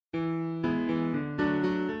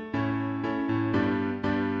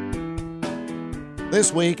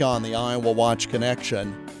This week on the IowaWatch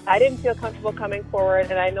Connection. I didn't feel comfortable coming forward,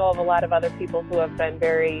 and I know of a lot of other people who have been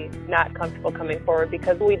very not comfortable coming forward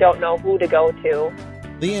because we don't know who to go to.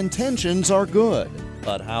 The intentions are good,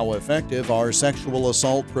 but how effective are sexual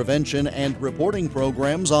assault prevention and reporting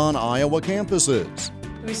programs on Iowa campuses?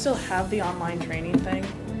 Do we still have the online training thing?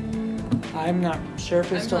 I'm not sure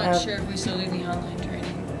if we still have. I'm not sure if we still do the online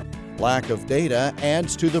training. Lack of data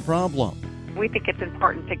adds to the problem. We think it's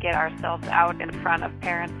important to get ourselves out in front of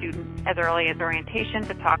parents, students as early as orientation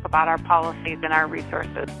to talk about our policies and our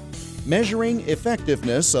resources. Measuring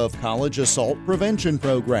effectiveness of college assault prevention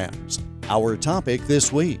programs. Our topic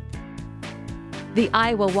this week. The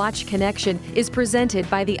IowaWatch Connection is presented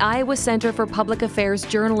by the Iowa Center for Public Affairs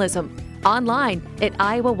Journalism, online at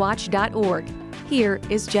iowawatch.org. Here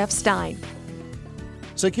is Jeff Stein.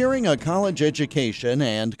 Securing a college education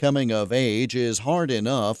and coming of age is hard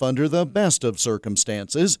enough under the best of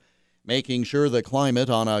circumstances. Making sure the climate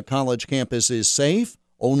on a college campus is safe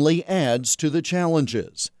only adds to the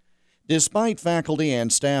challenges. Despite faculty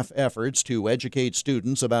and staff efforts to educate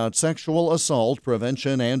students about sexual assault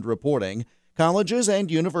prevention and reporting, colleges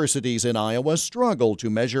and universities in Iowa struggle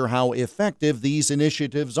to measure how effective these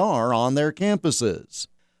initiatives are on their campuses.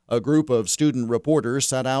 A group of student reporters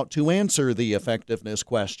set out to answer the effectiveness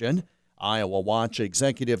question. IowaWatch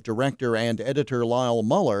Executive Director and Editor Lyle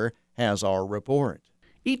Muller has our report.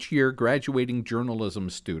 Each year, graduating journalism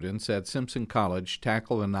students at Simpson College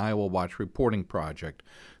tackle an IowaWatch reporting project.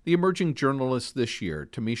 The emerging journalists this year,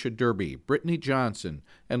 Temesha Derby, Britteny Johnson,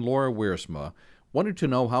 and Laura Wiersema, wanted to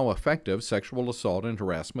know how effective sexual assault and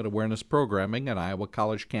harassment awareness programming at Iowa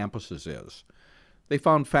college campuses is. They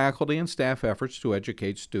found faculty and staff efforts to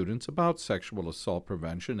educate students about sexual assault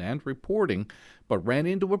prevention and reporting, but ran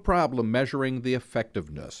into a problem measuring the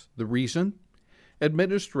effectiveness. The reason?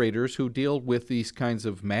 Administrators who deal with these kinds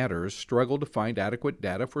of matters struggle to find adequate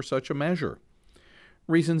data for such a measure.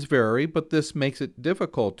 Reasons vary, but this makes it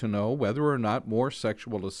difficult to know whether or not more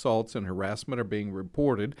sexual assaults and harassment are being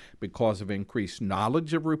reported because of increased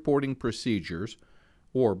knowledge of reporting procedures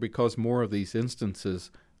or because more of these instances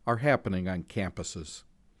are happening on campuses.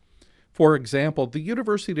 For example, the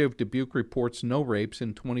University of Dubuque reports no rapes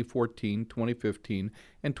in 2014, 2015,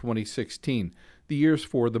 and 2016, the years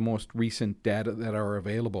for the most recent data that are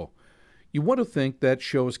available. You want to think that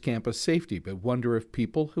shows campus safety, but wonder if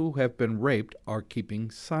people who have been raped are keeping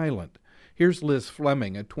silent. Here's Liz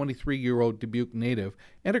Fleming, a 23-year-old Dubuque native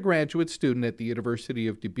and a graduate student at the University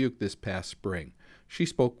of Dubuque this past spring. She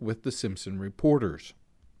spoke with the Simpson reporters.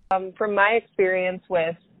 From my experience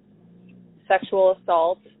with sexual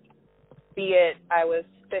assault, be it I was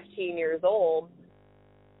 15 years old,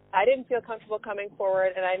 I didn't feel comfortable coming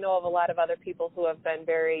forward, and I know of a lot of other people who have been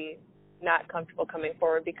very not comfortable coming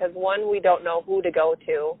forward because, one, we don't know who to go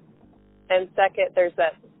to, and second, there's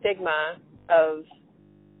that stigma of,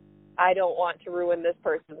 I don't want to ruin this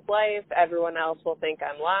person's life, everyone else will think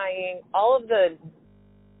I'm lying. All of the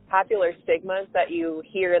popular stigmas that you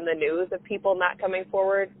hear in the news of people not coming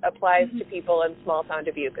forward applies to people in small-town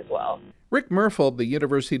Dubuque as well. Rick Murfield, the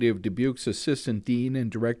University of Dubuque's Assistant Dean and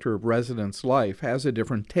Director of Residence Life, has a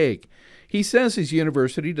different take. He says his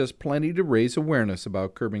university does plenty to raise awareness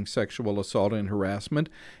about curbing sexual assault and harassment.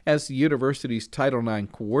 As the university's Title IX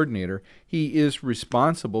coordinator, he is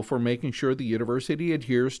responsible for making sure the university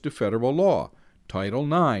adheres to federal law, Title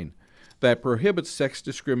IX, that prohibits sex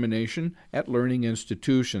discrimination at learning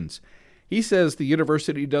institutions. He says the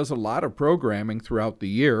university does a lot of programming throughout the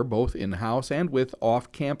year, both in-house and with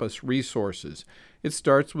off-campus resources. It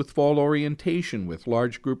starts with fall orientation, with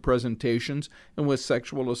large group presentations, and with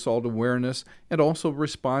sexual assault awareness, and also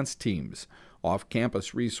response teams.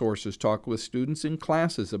 Off-campus resources talk with students in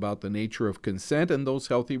classes about the nature of consent and those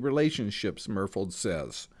healthy relationships, Murfield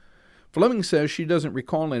says. Fleming says she doesn't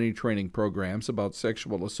recall any training programs about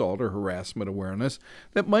sexual assault or harassment awareness.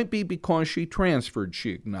 That might be because she transferred, she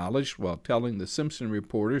acknowledged, while telling the Simpson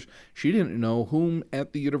reporters she didn't know whom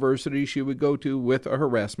at the university she would go to with a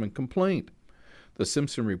harassment complaint. The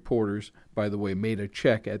Simpson reporters, by the way, made a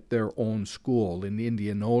check at their own school in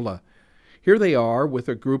Indianola. Here they are with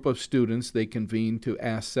a group of students they convened to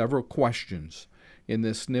ask several questions. In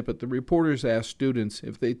this snippet, the reporters asked students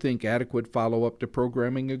if they think adequate follow-up to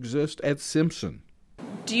programming exists at Simpson.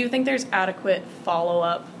 Do you think there's adequate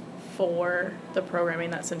follow-up for the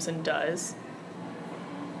programming that Simpson does?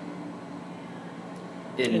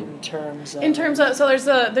 In terms of,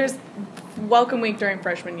 so there's Welcome Week during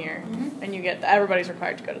freshman year, and everybody's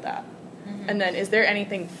required to go to that. And then is there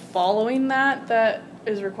anything following that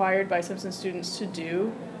is required by Simpson students to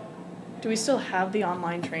do? Do we still have the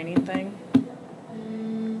online training thing?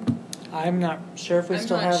 I'm not sure if we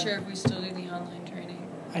still have. I'm not sure if we still do the online training.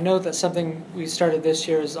 I know that something we started this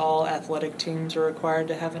year is all athletic teams are required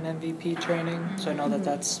to have an MVP training, so I know that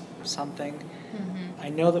that's something. I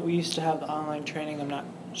know that we used to have the online training. I'm not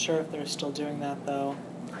sure if they're still doing that, though.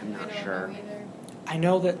 I'm not sure. I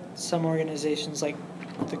know that some organizations like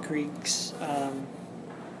the Greeks,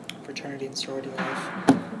 Fraternity and Sorority Life,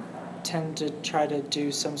 tend to try to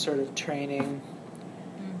do some sort of training.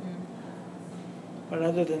 But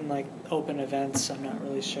other than like open events, I'm not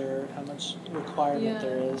really sure how much requirement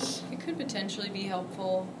there is. It could potentially be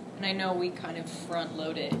helpful. And I know we kind of front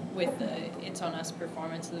load it with the It's On Us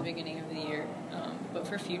performance at the beginning of the year. But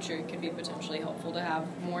for future, it could be potentially helpful to have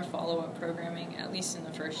more follow-up programming, at least in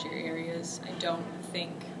the first year areas. I don't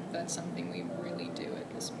think that's something we really do at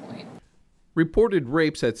this point. Reported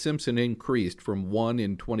rapes at Simpson increased from 1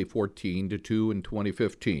 in 2014 to 2 in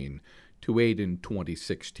 2015 to 8 in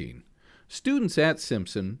 2016. Students at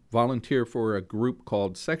Simpson volunteer for a group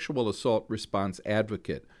called Sexual Assault Response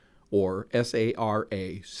Advocate, or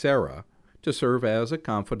SARA, to serve as a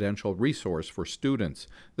confidential resource for students.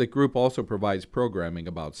 The group also provides programming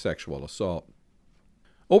about sexual assault.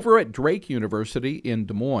 Over at Drake University in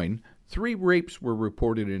Des Moines, 3 rapes were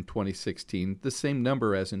reported in 2016, the same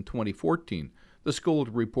number as in 2014. The school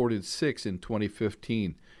reported 6 in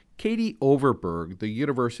 2015. Katie Overberg, the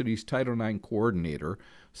university's Title IX coordinator,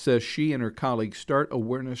 says she and her colleagues start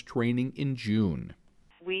awareness training in June.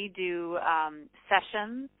 We do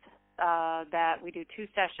sessions that we do 2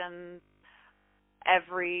 sessions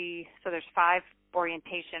so there's 5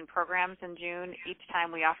 orientation programs in June. Each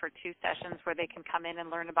time we offer 2 sessions where they can come in and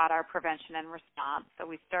learn about our prevention and response. So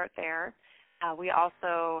we start there. We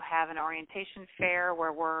also have an orientation fair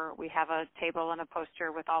where we have a table and a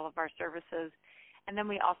poster with all of our services. And then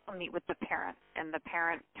we also meet with the parents in the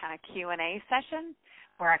parent kind of Q&A session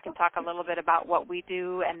where I can talk a little bit about what we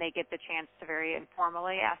do and they get the chance to very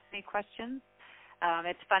informally ask me questions.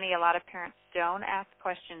 It's funny, a lot of parents don't ask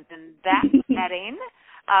questions in that setting,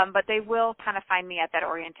 but they will kind of find me at that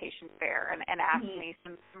orientation fair and ask me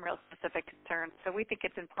some real specific concerns. So we think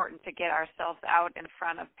it's important to get ourselves out in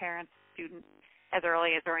front of parents, students, as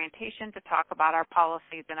early as orientation to talk about our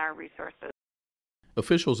policies and our resources.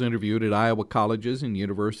 Officials interviewed at Iowa colleges and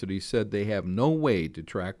universities said they have no way to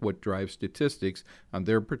track what drives statistics on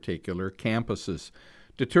their particular campuses.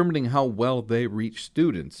 Determining how well they reach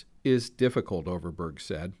students is difficult, Overberg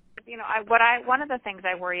said. You know, one of the things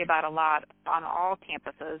I worry about a lot on all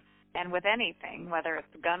campuses and with anything, whether it's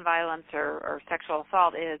gun violence or sexual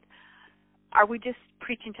assault, is are we just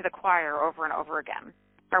preaching to the choir over and over again?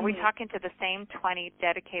 Are we talking to the same 20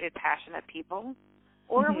 dedicated, passionate people?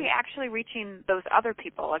 Or are we actually reaching those other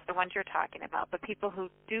people, like the ones you're talking about, the people who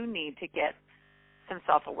do need to get some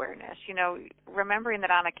self-awareness? You know, remembering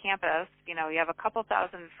that on a campus, you know, you have a couple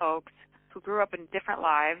thousand folks who grew up in different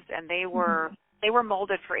lives, and they were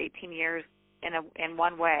molded for 18 years in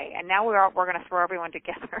one way, and now we're going to throw everyone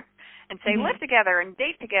together and say live together and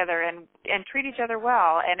date together and treat each other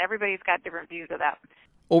well, and everybody's got different views of that.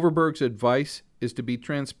 Overberg's advice is to be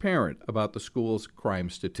transparent about the school's crime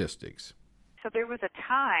statistics. So there was a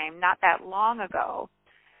time not that long ago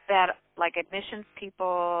that like admissions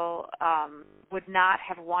people would not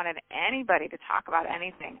have wanted anybody to talk about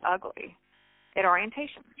anything ugly at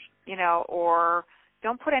orientation, you know, or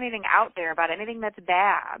don't put anything out there about anything that's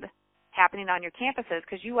bad happening on your campuses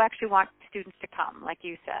because you actually want students to come, like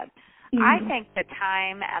you said. I think the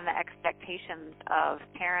time and the expectations of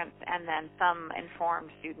parents and then some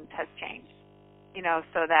informed students has changed. You know,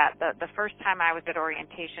 so that the first time I was at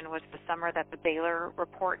orientation was the summer that the Baylor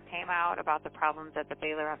report came out about the problems at the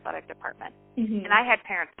Baylor athletic department. And I had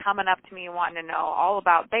parents coming up to me wanting to know all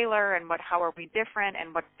about Baylor and how are we different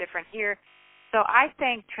and what's different here. So I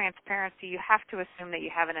think transparency, you have to assume that you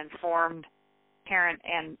have an informed parent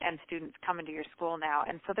and students coming to your school now.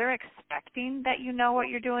 And so they're expecting that you know what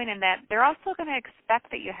you're doing and that they're also going to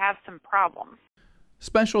expect that you have some problems.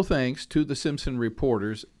 Special thanks to the Simpson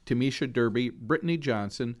reporters Temesha Derby, Britteny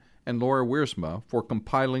Johnson, and Laura Wiersema for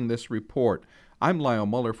compiling this report. I'm Lyle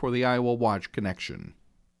Muller for the IowaWatch Connection.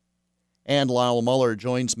 And Lyle Muller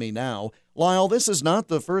joins me now. Lyle, this is not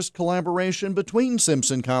the first collaboration between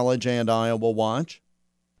Simpson College and IowaWatch.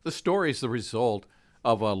 The story is the result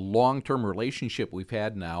of a long-term relationship we've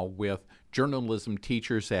had now with journalism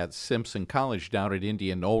teachers at Simpson College down at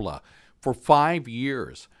Indianola. For 5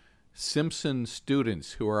 years, Simpson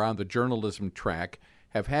students who are on the journalism track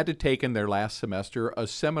have had to take in their last semester a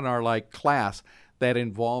seminar-like class that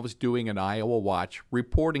involves doing an IowaWatch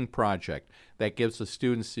reporting project that gives the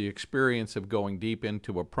students the experience of going deep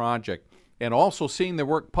into a project and also seeing their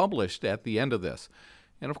work published at the end of this.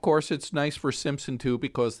 And of course, it's nice for Simpson too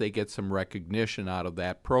because they get some recognition out of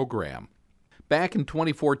that program. Back in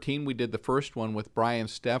 2014, we did the first one with Brian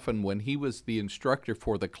Steffen when he was the instructor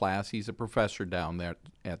for the class. He's a professor down there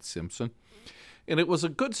at Simpson. And it was a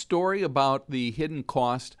good story about the hidden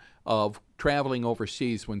cost of traveling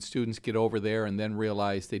overseas when students get over there and then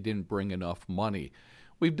realize they didn't bring enough money.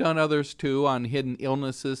 We've done others, too, on hidden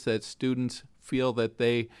illnesses that students feel that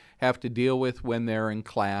they have to deal with when they're in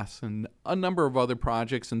class, and a number of other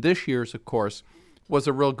projects. And this year's, of course, was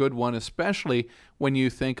a real good one, especially when you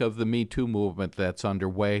think of the Me Too movement that's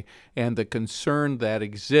underway and the concern that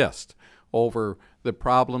exists over the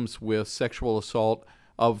problems with sexual assault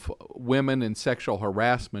of women and sexual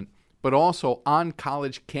harassment, but also on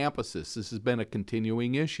college campuses. This has been a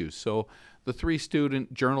continuing issue. So the 3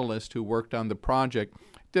 student journalists who worked on the project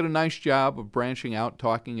did a nice job of branching out,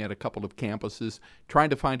 talking at a couple of campuses,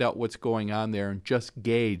 trying to find out what's going on there and just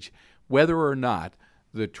gauge whether or not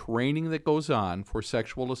the training that goes on for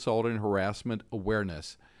sexual assault and harassment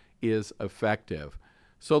awareness is effective.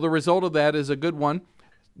 So the result of that is a good one.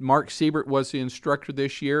 Mark Siebert was the instructor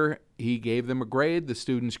this year. He gave them a grade. The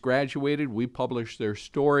students graduated. We published their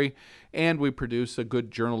story, and we produced a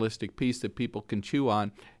good journalistic piece that people can chew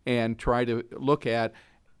on and try to look at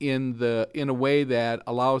in a way that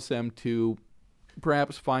allows them to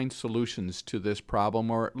perhaps find solutions to this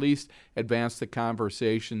problem, or at least advance the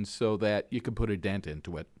conversation so that you can put a dent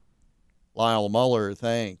into it. Lyle Muller,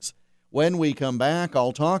 thanks. When we come back,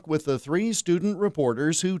 I'll talk with the 3 student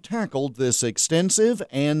reporters who tackled this extensive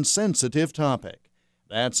and sensitive topic.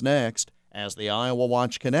 That's next, as the Iowa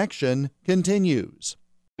Watch Connection continues.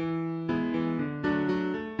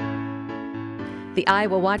 The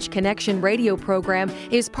Iowa Watch Connection radio program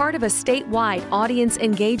is part of a statewide audience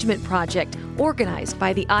engagement project organized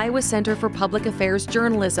by the Iowa Center for Public Affairs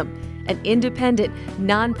Journalism, an independent,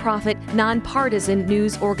 nonprofit, nonpartisan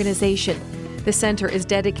news organization. The center is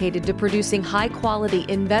dedicated to producing high-quality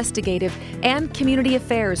investigative and community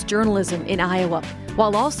affairs journalism in Iowa,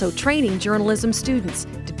 while also training journalism students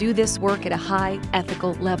to do this work at a high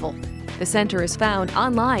ethical level. The center is found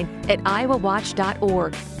online at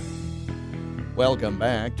iowawatch.org. Welcome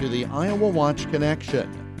back to the Iowa Watch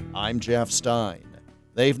Connection. I'm Jeff Stein.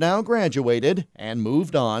 They've now graduated and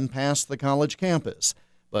moved on past the college campus.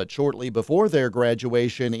 But shortly before their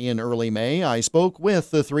graduation in early May, I spoke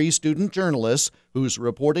with the 3 student journalists whose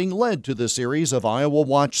reporting led to the series of Iowa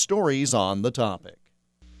Watch stories on the topic.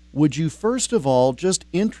 Would you first of all just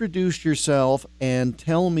introduce yourself and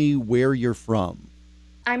tell me where you're from?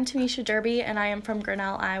 I'm Temesha Derby, and I am from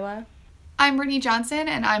Grinnell, Iowa. I'm Britteny Johnson,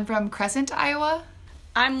 and I'm from Crescent, Iowa.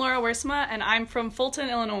 I'm Laura Wiersema, and I'm from Fulton,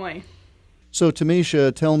 Illinois. So,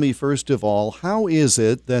 Temesha, tell me first of all, how is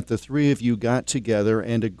it that the 3 of you got together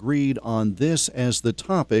and agreed on this as the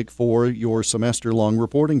topic for your semester-long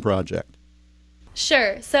reporting project?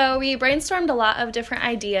 Sure. So we brainstormed a lot of different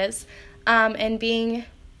ideas, and being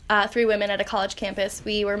 3 women at a college campus,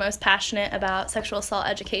 we were most passionate about sexual assault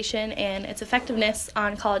education and its effectiveness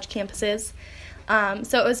on college campuses.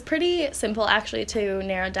 So it was pretty simple, actually, to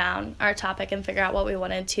narrow down our topic and figure out what we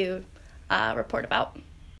wanted to report about.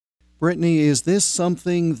 Britteny, is this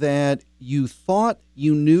something that you thought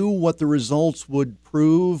you knew what the results would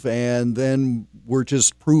prove and then were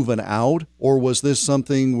just proven out? Or was this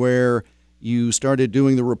something where you started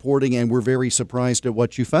doing the reporting and were very surprised at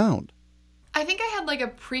what you found? I think I had a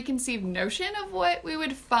preconceived notion of what we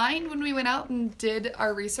would find when we went out and did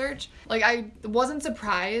our research. I wasn't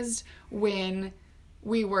surprised when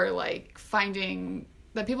we were finding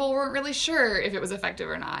that people weren't really sure if it was effective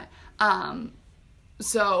or not.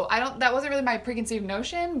 So that wasn't really my preconceived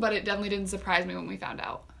notion, but it definitely didn't surprise me when we found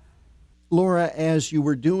out. Laura, as you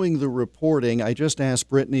were doing the reporting, I just asked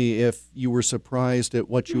Britteny if you were surprised at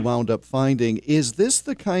what you wound up finding. Is this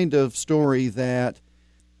the kind of story that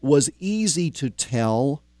was easy to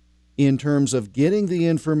tell in terms of getting the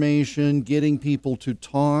information, getting people to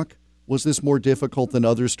talk? Was this more difficult than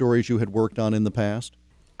other stories you had worked on in the past?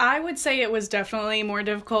 I would say it was definitely more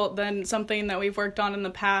difficult than something that we've worked on in the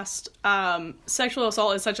past. Sexual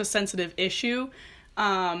assault is such a sensitive issue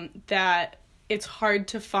that it's hard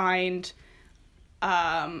to find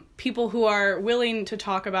people who are willing to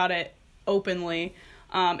talk about it openly,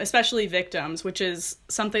 especially victims, which is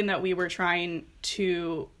something that we were trying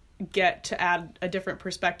to get to add a different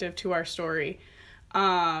perspective to our story.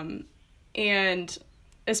 And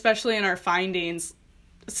especially in our findings,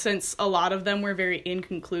 since a lot of them were very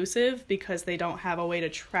inconclusive because they don't have a way to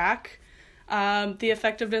track the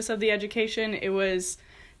effectiveness of the education, it was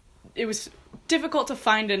difficult to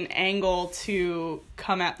find an angle to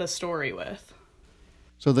come at the story with.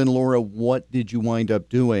 So then, Laura, what did you wind up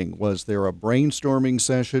doing? Was there a brainstorming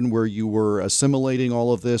session where you were assimilating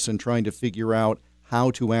all of this and trying to figure out how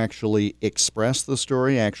to actually express the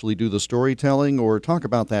story, actually do the storytelling, or talk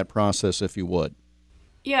about that process if you would.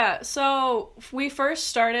 Yeah, so we first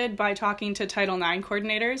started by talking to Title IX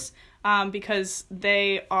coordinators because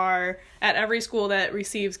they are at every school that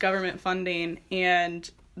receives government funding, and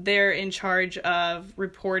they're in charge of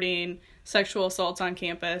reporting sexual assaults on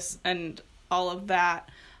campus and all of that.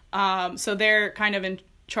 So they're kind of in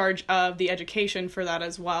charge of the education for that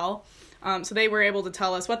as well. So they were able to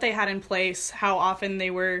tell us what they had in place, how often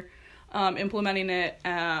they were implementing it,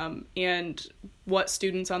 and what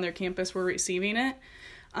students on their campus were receiving it.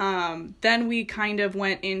 Then we kind of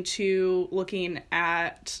went into looking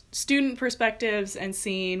at student perspectives and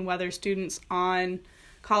seeing whether students on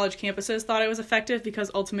college campuses thought it was effective,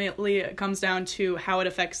 because ultimately it comes down to how it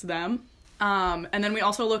affects them. And then we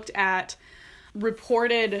also looked at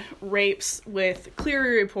reported rapes with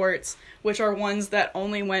Clery reports, which are ones that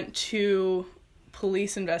only went to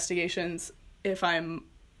police investigations, if I'm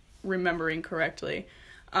remembering correctly.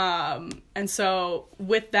 And so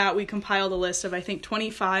with that, we compiled a list of, I think,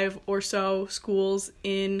 25 or so schools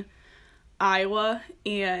in Iowa,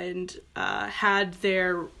 and had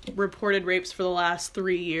their reported rapes for the last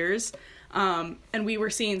 3 years. And we were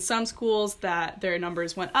seeing some schools that their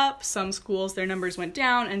numbers went up, some schools their numbers went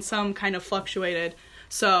down, and some kind of fluctuated.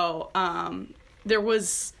 So it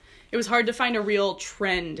was hard to find a real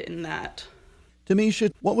trend in that.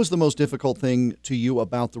 Temesha, what was the most difficult thing to you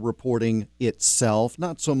about the reporting itself?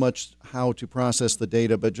 Not so much how to process the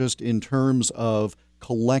data, but just in terms of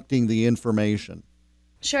collecting the information.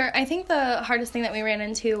 Sure. I think the hardest thing that we ran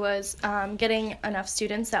into was getting enough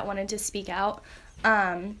students that wanted to speak out.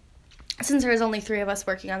 Since there was only 3 of us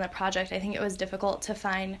working on the project, I think it was difficult to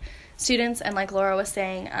find students. And like Laura was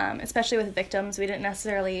saying, especially with victims, we didn't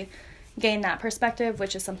necessarily gain that perspective,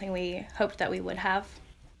 which is something we hoped that we would have.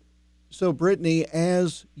 So, Britteny,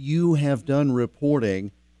 as you have done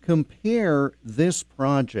reporting, compare this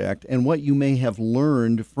project and what you may have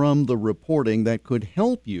learned from the reporting that could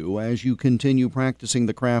help you as you continue practicing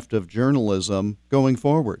the craft of journalism going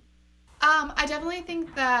forward. I definitely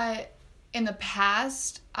think that in the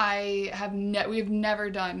past, we've never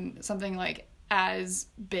done something like as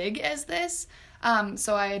big as this.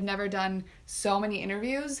 So I had never done so many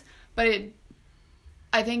interviews, but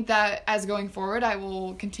I think that as going forward, I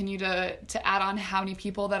will continue to add on how many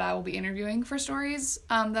people that I will be interviewing for stories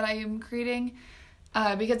that I am creating,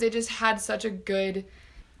 because they just had such a good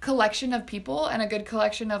collection of people and a good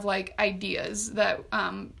collection of like ideas that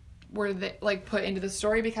were put into the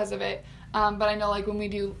story because of it. But I know like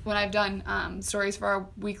when I've done stories for our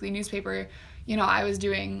weekly newspaper, I was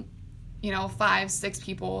doing 5-6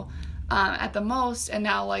 people at the most, and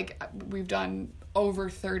now like we've done over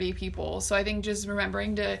 30 people. So I think just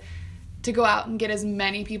remembering to go out and get as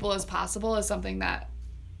many people as possible is something that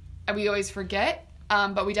we always forget,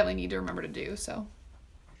 but we definitely need to remember to do so.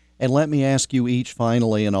 And let me ask you each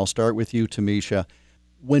finally, and I'll start with you, Temesha.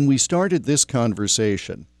 When we started this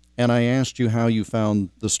conversation, and I asked you how you found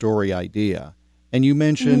the story idea, and you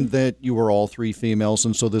mentioned that you were all 3 females,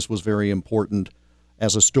 and so this was very important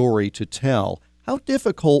as a story to tell. How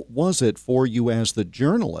difficult was it for you as the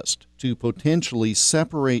journalist to potentially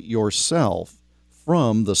separate yourself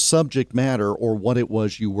from the subject matter or what it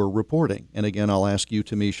was you were reporting? And again, I'll ask you,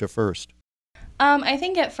 Temesha, first. I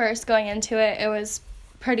think at first going into it, it was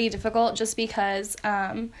pretty difficult just because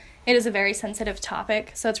it is a very sensitive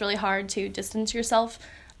topic. So it's really hard to distance yourself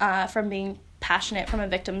from being passionate from a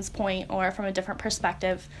victim's point or from a different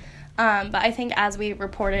perspective. But I think as we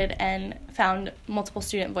reported and found multiple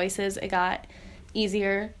student voices, it got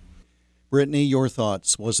easier. Britteny, your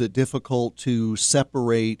thoughts. Was it difficult to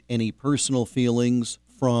separate any personal feelings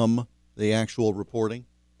from the actual reporting?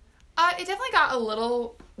 It definitely got a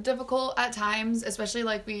little difficult at times, especially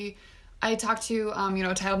like I talked to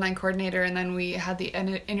a Title IX coordinator, and then we had the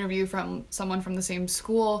interview from someone from the same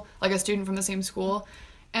school, like a student from the same school,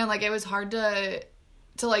 and like it was hard to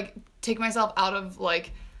like take myself out of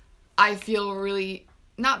like I feel really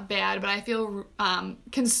not bad, but I feel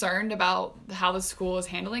concerned about how the school is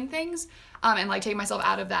handling things, and like take myself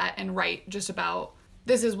out of that and write just about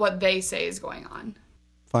this is what they say is going on.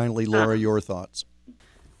 Finally, Laura, your thoughts.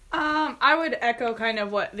 I would echo kind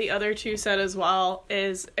of what the other 2 said as well.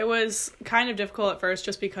 It was kind of difficult at first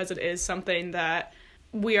just because it is something that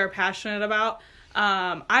we are passionate about.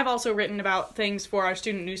 I've also written about things for our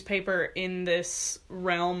student newspaper in this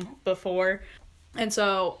realm before, and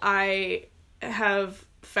so I have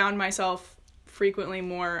found myself frequently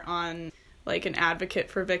more on like an advocate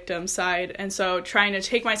for victim side, and so trying to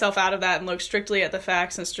take myself out of that and look strictly at the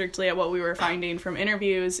facts and strictly at what we were finding from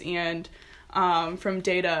interviews and from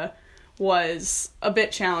data was a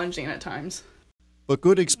bit challenging at times. but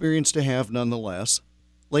good experience to have nonetheless.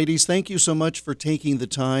 Ladies, thank you so much for taking the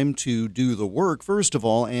time to do the work, first of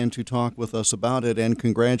all, and to talk with us about it. And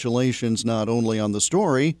congratulations not only on the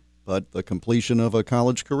story, but the completion of a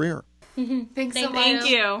college career. Thanks so much. Thank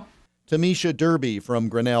you. Temesha Derby from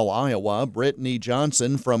Grinnell, Iowa, Britteny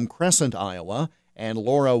Johnson from Crescent, Iowa, and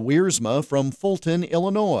Laura Wiersema from Fulton,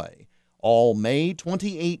 Illinois, all May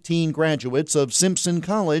 2018 graduates of Simpson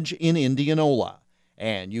College in Indianola.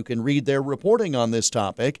 And you can read their reporting on this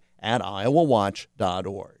topic at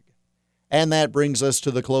IowaWatch.org. And that brings us to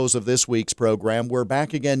the close of this week's program. We're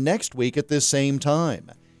back again next week at this same time.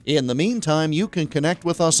 In the meantime, you can connect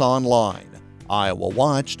with us online,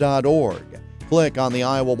 IowaWatch.org. Click on the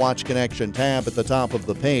Iowa Watch Connection tab at the top of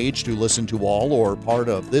the page to listen to all or part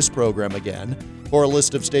of this program again, for a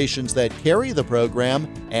list of stations that carry the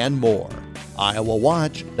program and more.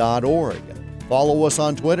 IowaWatch.org. Follow us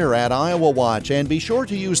on Twitter at IowaWatch, and be sure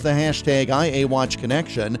to use the hashtag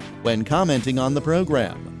 #IaWatchConnection when commenting on the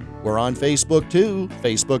program. We're on Facebook too,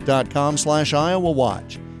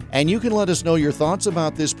 facebook.com/IowaWatch. And you can let us know your thoughts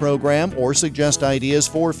about this program or suggest ideas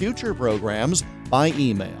for future programs by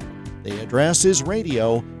email. The address is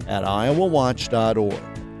radio@iowawatch.org.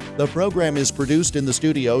 The program is produced in the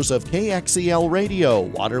studios of KXEL Radio,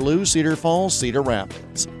 Waterloo, Cedar Falls, Cedar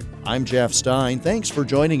Rapids. I'm Jeff Stein. Thanks for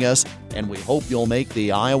joining us, and we hope you'll make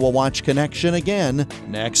the Iowa Watch Connection again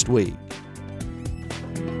next week.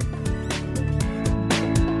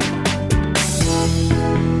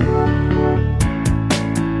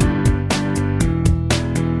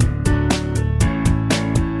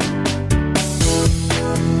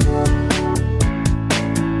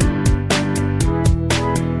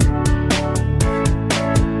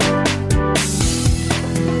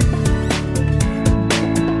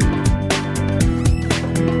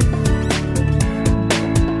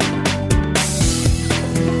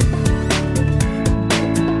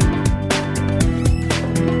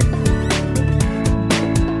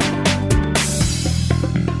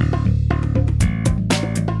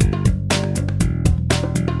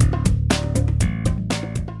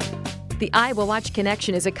 The Iowa Watch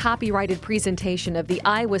Connection is a copyrighted presentation of the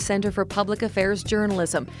Iowa Center for Public Affairs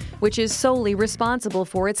Journalism, which is solely responsible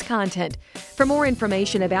for its content. For more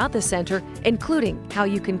information about the center, including how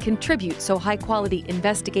you can contribute so high-quality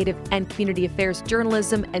investigative and community affairs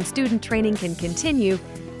journalism and student training can continue,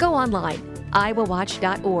 go online,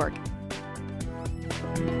 iowawatch.org.